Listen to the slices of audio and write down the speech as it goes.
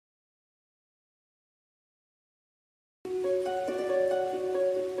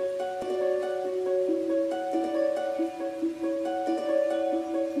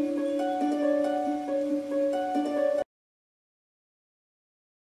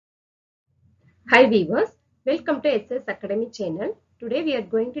Hi viewers, welcome to SS Academy channel. Today we are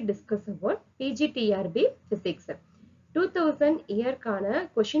going to discuss about PG TRB Physics. 2000 year கான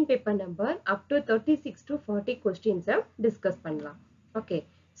question paper number up to 36 to 40 questions discuss பண்ணலாம். Okay,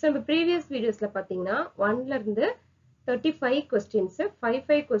 so நம்ம previous videosல பாத்தீங்கன்னா 1ல இருந்து 35 questions,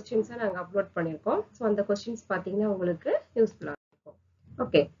 5 questions நாங்க upload பண்ணிருக்கோம். So அந்த questions பாத்தீங்கன்னா உங்களுக்கு useful இருக்கும்.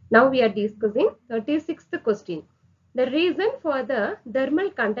 Okay, now we are discussing 36th question. The reason for the thermal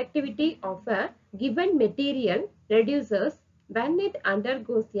conductivity of a given material reduces when it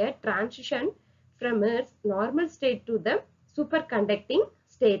undergoes a transition from its normal state to the superconducting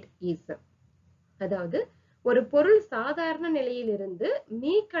state is. அதாவது ஒரு பொருள் சாதாரண நிலையிலிருந்து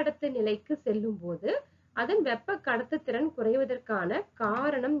மீக்கடத்து நிலைக்கு செல்லும் போது அதன் வெப்ப கடத்துத்திறன் குறைவதற்கான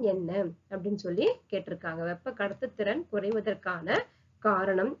காரணம் என்ன அப்படின்னு சொல்லி கேட்டிருக்காங்க. வெப்ப கடத்துத்திறன் குறைவதற்கான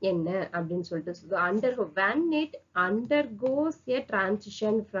காரணம் என்ன அப்படின்னு சொல்லிட்டு when it undergoes a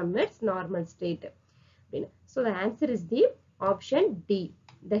transition from its normal state. So the answer is the option D.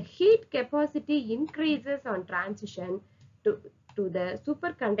 The heat capacity increases on transition to the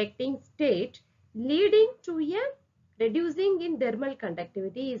superconducting state, leading to a reducing in thermal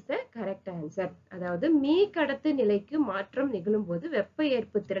conductivity is the correct answer. அதாவது மீக்கடத்து நிலைக்கு மாற்றம் நிகழும் போது வெப்ப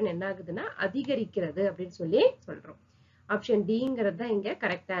ஏற்பு திறன் என்ன ஆகுதுன்னா அதிகரிக்கிறது அப்படின்னு சொல்லி சொல்றோம். Option D ங்கிறது தான் இங்க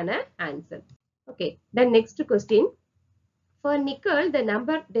கரெக்டான answer. Okay, then next question. For nickel, the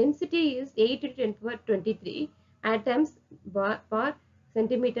number density is 8 to 10 power 23 atoms per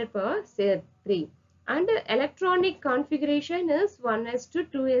centimeter per 3. And electronic configuration is 1s2,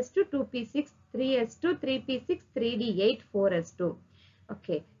 2s2, 2p6, 3s2, 3p6, 3d8, 4s2.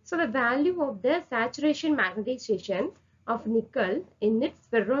 Okay, so the value of the saturation magnetization of nickel in its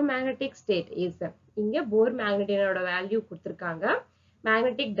ferromagnetic state is. இங்க போர் மேக்னெட்டினோட value கொடுத்திருக்காங்க.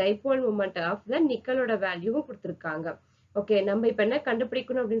 Magnetic dipole moment of the நிக்கலோட வேல்யூவும் கொடுத்திருக்காங்க. Okay, நம்ம இப்ப என்ன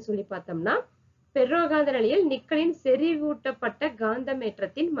கண்டுபிடிக்கணும் அப்படின்னு சொல்லி பார்த்தோம்னா பெர்ரோகாந்த நிலையில் நிக்கலின் செறிவூட்டப்பட்ட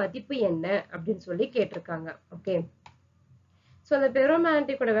காந்தமேற்றத்தின் மதிப்பு என்ன அப்படின்னு சொல்லி கேட்டிருக்காங்க. ஓகே, ஸோ அந்த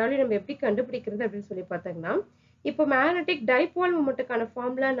பெர்ரோமேக்னெட்டிக்கோட வேல்யூ நம்ம எப்படி கண்டுபிடிக்கிறது அப்படின்னு சொல்லி பார்த்தோம்னா இப்போ மேக்னெட்டிக் டைபோல் மூமெண்ட்டுக்கான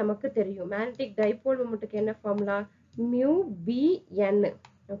ஃபார்முலா நமக்கு தெரியும். மேக்னெட்டிக் டைபோல் மூமெண்ட்டுக்கு என்ன ஃபார்முலா? மியூ பி என்.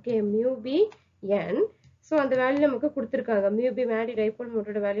 Okay, mu B n. So அந்த வேல்யூ நமக்கு கொடுத்திருக்காங்க. mu b magnetic dipole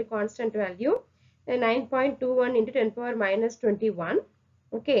மோட்டோட value constant value 9.21 into 10 power minus 21.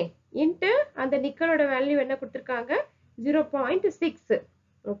 Okay, into அந்த நிக்கலோட வேல்யூ என்ன கொடுத்திருக்காங்க? 0.6.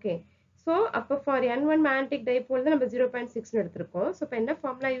 ஓகே, ஸோ அப்போ ஃபார் n1 மேக்னெட்டிக் டைபோல் தான் நம்ம 0.6 எடுத்திருக்கோம். ஸோ இப்போ என்ன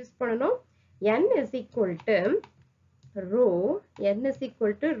ஃபார்முலா யூஸ் பண்ணணும்? n is equal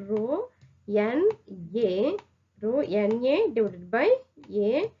to rho na divided by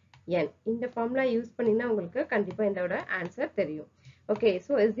a n. இந்த ஃபார்முலா யூஸ் பண்ணீங்கன்னா உங்களுக்கு கண்டிப்பா இதோட ஆன்சர் தெரியும். Okay,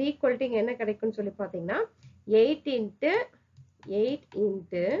 so is equal to என்ன கிடைக்கும்னு சொல்லி பார்த்தீங்கன்னா 8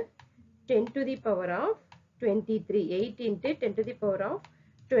 into 10 to the power of 23. 8 into 10 to the power of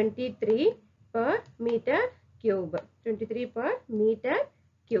 23 per meter cube. 23 per meter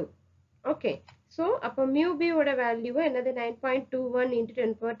cube. Okay, so அப்போ மியூ பி ஓட வேல்யூ என்னது? 9.21 into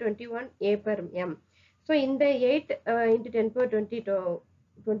 10 power 21 a per m. So இந்த 8 into 10 power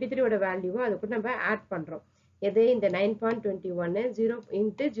 23 ஓட value அது கூட நம்ம ஆட் பண்றோம். எது? இந்த 9.21 0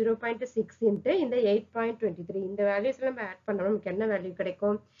 into 0.6 into இந்த 8.23 இந்த வேல்யூஸ் நம்ம ஆட் பண்ணோம். நமக்கு என்ன வேல்யூ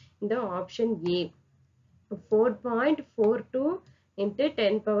கிடைக்கும்? இந்த option A 4.42 into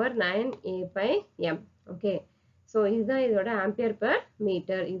 10 power 9 a by m. Okay, so இதுதான் இதோட ஆம்பியர் பெர்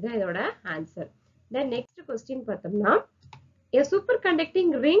மீட்டர். இதுதான் இதோட ஆன்சர். தென் நெக்ஸ்ட் கொஸ்டின் பார்த்தோம்னா a superconducting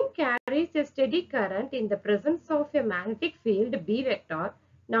ring carries a steady current in the presence of a magnetic field B vector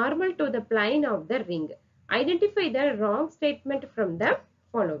normal to the plane of the ring. Identify the wrong statement from the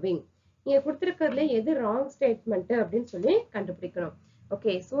following. இங்க கொடுத்திருக்கிறதுல எது wrong statement அப்படின்னு சொல்லி கண்டுபிடிக்கணும்.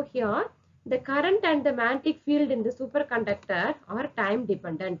 Okay, so here the current and the magnetic field in the superconductor are time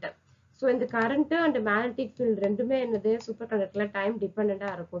dependent. So இந்த current and the magnetic field ரெண்டுமே என்னது? superconductorல time dependent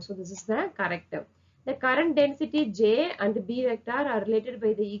இருக்கும். So this is the correct. The current density J and B vector are related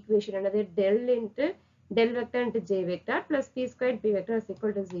by the equation another del vector into J vector plus P squared P vector is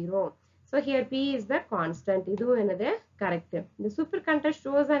equal to 0. So here P is the constant. This is another correct. The superconductor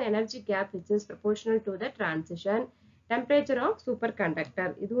shows an energy gap which is proportional to the transition temperature of superconductor.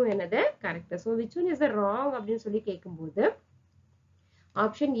 This is another correct. So which one is the wrong அப்படின்னு சொல்லி கேட்கும்போது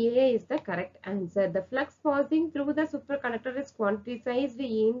option A is the correct answer. The flux passing through the superconductor is quantized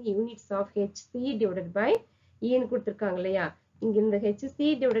in units of Hc divided by E ன்னு கொடுத்திருக்காங்க இல்லையா? இங்க இந்த Hc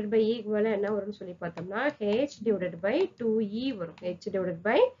divided by E க்கு என்ன வரும்னு சொல்லி பார்த்தோம்னா H divided by 2E வரும். H divided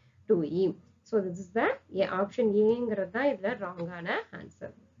by 2E. So this is the option A ங்கிறது தான் இதுல wrong ஆன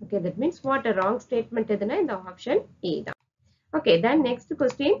answer. Okay, that means what a wrong statement எதுனா இந்த option A தான். Okay, then next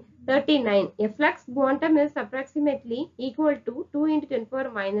question 39. A flux quantum is approximately equal to 2 into 10 power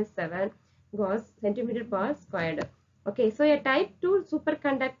minus 7 Gauss centimeter per squared. Okay, so a type 2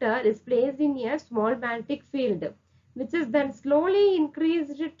 superconductor is placed in a small magnetic field, which is then slowly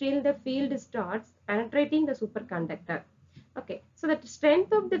increased till the field starts penetrating the superconductor. Okay, so the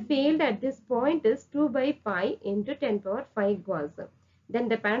strength of the field at this point is 2 by pi into 10 power 5 Gauss. Then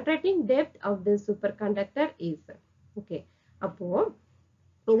the penetrating depth of the superconductor is. Okay, அப்போ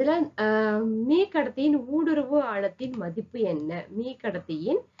இதுல me கடத்தியின் ஊடுருவு ஆழத்தின் மதிப்பு என்ன? Me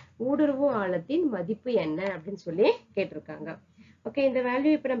கடத்தியின் ஊடுருவு ஆழத்தின் மதிப்பு என்ன அப்படின்னு சொல்லி கேட்டிருக்காங்க. ஓகே, இந்த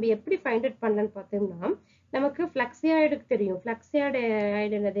வேல்யூ இப்ப நம்ம எப்படி ஃபைண்ட் அவுட் பண்ணலாம்னு பார்த்தோம்னா, நமக்கு ஃப்ளக்ஸியாய்டுக்கு தெரியும். ஃப்ளக்ஸியாய்டு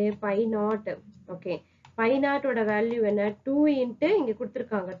என்னது? By not. ஓகே, பை நாட்டோட வேல்யூ என்ன? 2 இன்ட்டு இங்க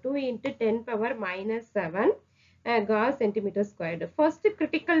கொடுத்துருக்காங்க 2 into 10 power minus 7 cos centimetre squared. First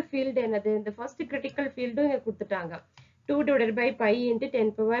critical field என்னது? இந்த ஃபர்ஸ்ட் கிரிட்டிக்கல் ஃபீல்டும் இங்க கொடுத்துட்டாங்க. 2 divided by pi into 10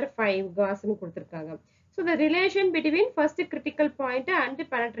 power 5 Gauss னு கொடுத்திருக்காங்க. So the relation between first critical point and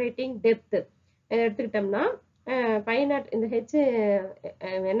penetrating depth எடுத்துக்கிட்டோம்னா pi naught இந்த h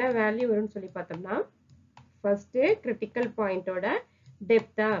என்ன வேல்யூ வரும்னு சொல்லி பார்த்தோம்னா first critical point ஓட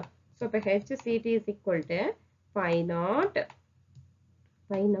depth. So இப்ப hct is equal to pi naught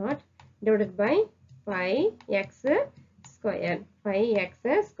divided by pi x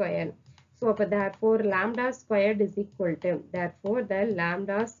square. So therefore lambda squared is equal to, therefore the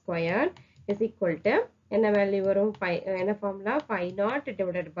lambda squared is equal to என்ன value வரும்? என்ன formula? pi naught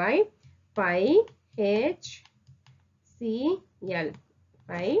divided by pi h cl.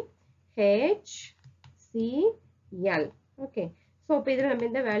 pi h cl. Okay, so இப்போ இதுல நம்ம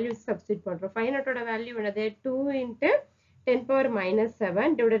இந்த value substitute பண்றோம். pi naught ஓட value என்னது? 2 into 10 power minus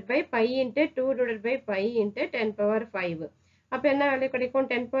 7 divided by pi into 2 divided by pi into 10 power 5. அப்ப என்ன வேல்யூ கிடைக்கும்?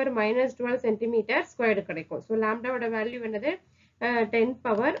 10 power minus 12 சென்டிமீட்டர் ஸ்கொயர்டு கிடைக்கும். ஸோ லாம்டாவோட வேல்யூ என்னது? 10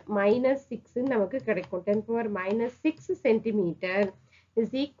 power minus 6 நமக்கு கிடைக்கும். 10 power minus 6 centimetre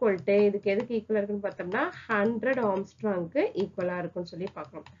is equal to, இதுக்கு எதுக்கு ஈக்குவலா இருக்குன்னு பார்த்தோம்னா 100 ஆம்ஸ்ட்ராங்க்கு ஈக்குவலா இருக்குன்னு சொல்லி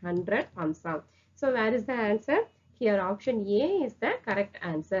பார்க்கணும். 100 Armstrong. So where is the answer? Here option A is the correct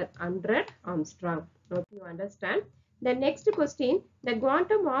answer. 100 Armstrong. Okay, you understand? The next question, the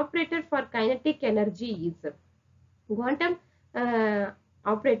quantum operator for kinetic energy is. Quantum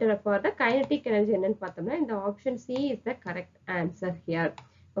operator for the kinetic energy என்னன்னு பார்த்தோம்னா இந்த option C is the correct answer here.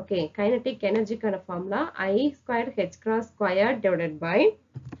 Okay, kinetic energy கான formula I squared h cross squared divided by,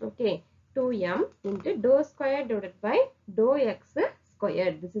 okay, 2m into dou squared divided by dou x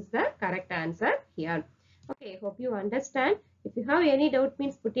squared. This is the correct answer here. Okay, hope you understand. If you have any doubt,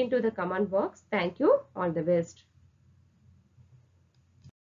 means put into the comment box. Thank you. All the best.